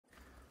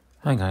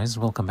Hi guys,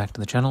 welcome back to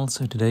the channel.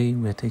 So today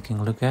we're taking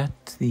a look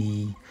at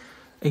the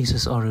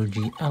Asus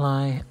ROG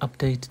Ally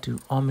update to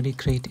Armoury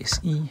Crate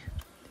SE.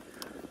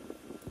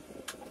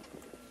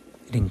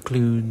 It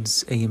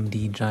includes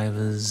AMD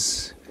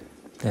drivers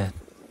that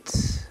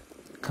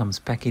comes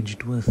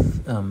packaged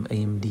with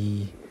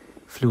AMD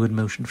fluid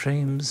motion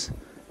frames,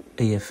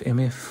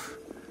 AFMF,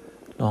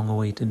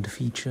 long-awaited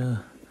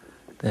feature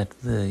that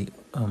the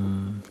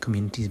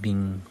community's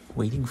been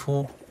waiting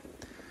for.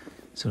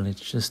 So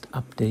let's just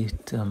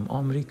update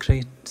Armoury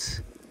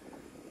Crate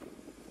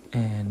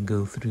and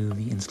go through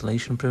the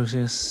installation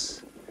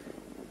process.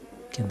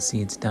 You can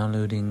see it's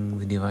downloading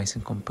the device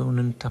and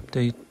component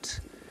update,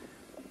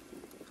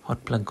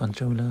 hot plug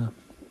controller,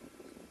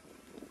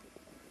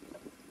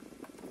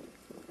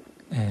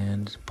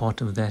 and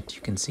part of that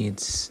you can see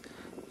it's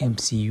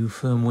MCU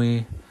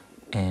firmware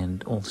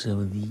and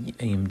also the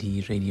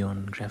AMD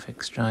Radeon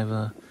graphics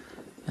driver,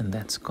 and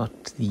that's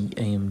got the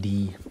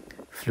AMD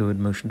fluid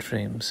motion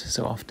frames.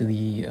 So after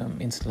the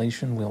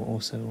installation we'll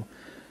also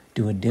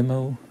do a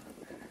demo,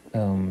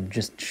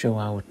 just show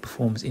how it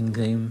performs in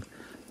game.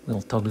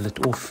 We'll toggle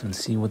it off and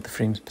see what the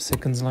frames per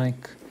second's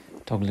like,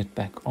 toggle it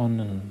back on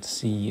and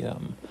see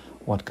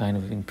what kind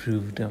of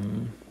improved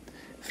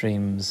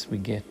frames we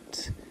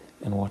get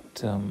and what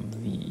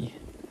the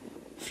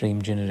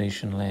frame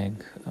generation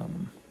lag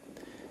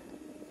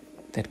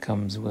that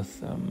comes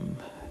with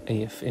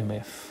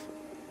AFMF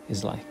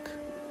is like.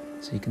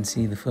 So you can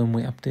see the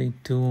firmware update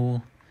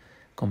tool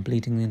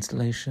completing the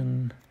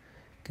installation.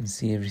 You can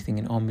see everything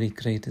in Armoury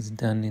Crate is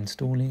done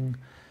installing,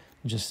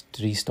 just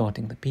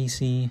restarting the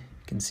PC. You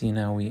can see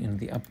now we're in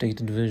the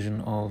updated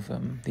version of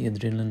the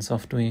Adrenaline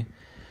software. You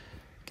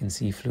can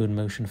see fluid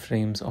motion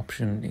frames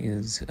option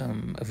is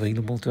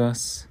available to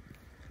us.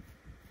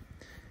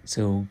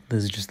 So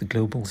this is just the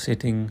global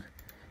setting.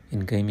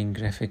 In gaming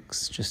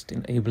graphics, just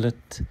enable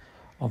it.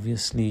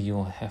 Obviously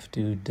you'll have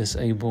to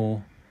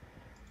disable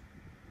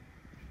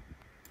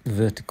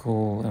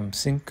vertical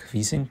sync,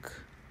 VSync,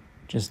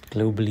 just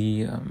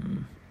globally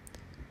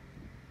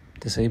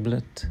disable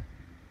it.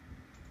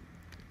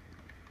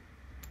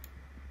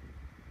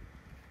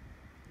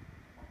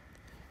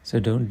 So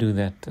don't do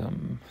that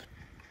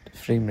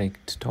frame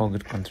rate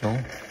target control.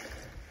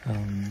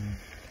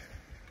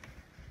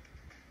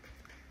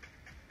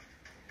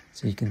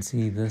 So you can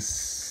see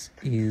this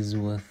is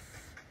with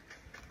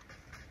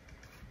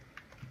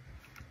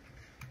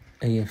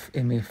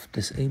AFMF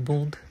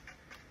disabled.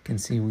 You can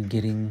see we're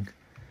getting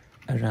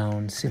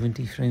around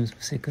 70 frames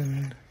per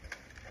second,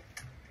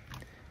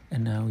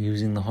 and now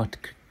using the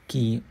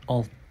hotkey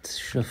Alt,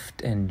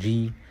 Shift and G,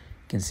 you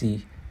can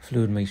see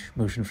fluid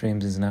motion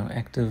frames is now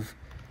active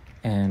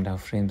and our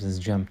frames has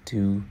jumped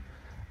to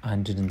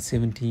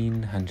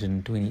 117,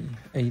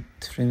 128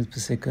 frames per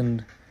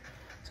second.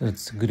 So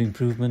it's a good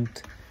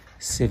improvement,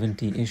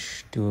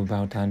 70-ish to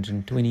about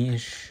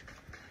 120-ish.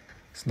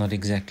 It's not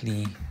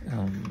exactly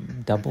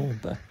double,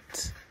 but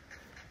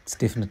it's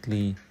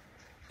definitely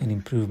an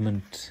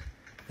improvement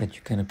that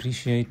you can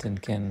appreciate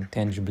and can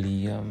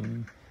tangibly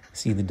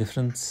see the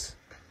difference.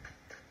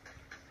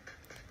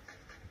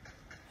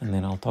 And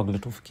then I'll toggle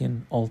it off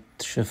again, Alt,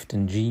 Shift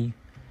and G,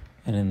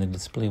 and then the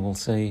display will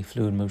say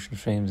fluid motion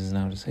frames is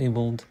now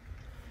disabled.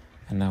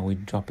 And now we're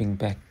dropping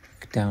back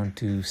down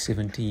to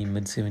 70,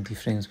 mid 70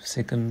 frames per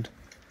second.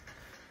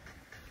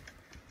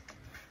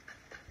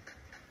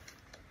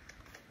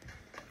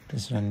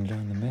 Just running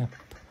down the map.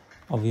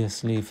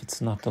 Obviously, if it's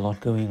not a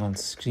lot going on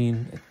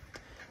screen,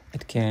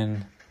 it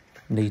can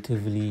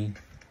natively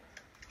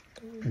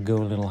go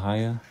a little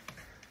higher.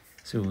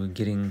 So we're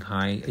getting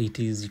high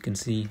 80s, you can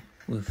see,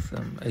 with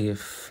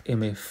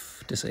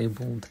AFMF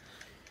disabled,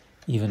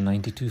 even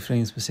 92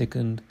 frames per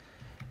second.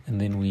 And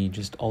then we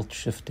just Alt,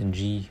 Shift and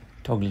G,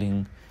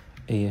 toggling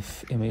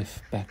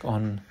AFMF back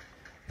on,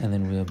 and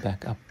then we're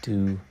back up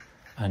to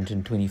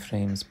 120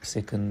 frames per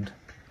second.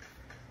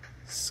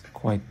 It's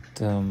quite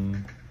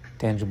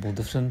tangible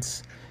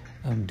difference.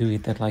 Do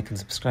hit that like and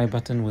subscribe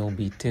button. We'll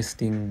be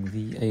testing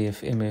the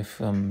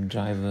AFMF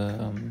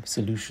driver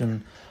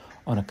solution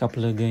on a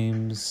couple of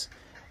games,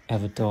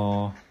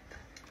 Avatar,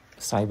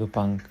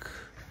 Cyberpunk,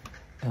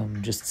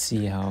 just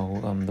see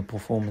how the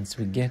performance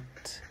we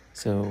get.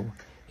 So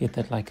hit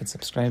that like and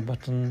subscribe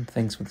button.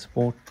 Thanks for the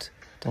support.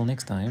 Till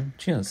next time,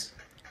 cheers.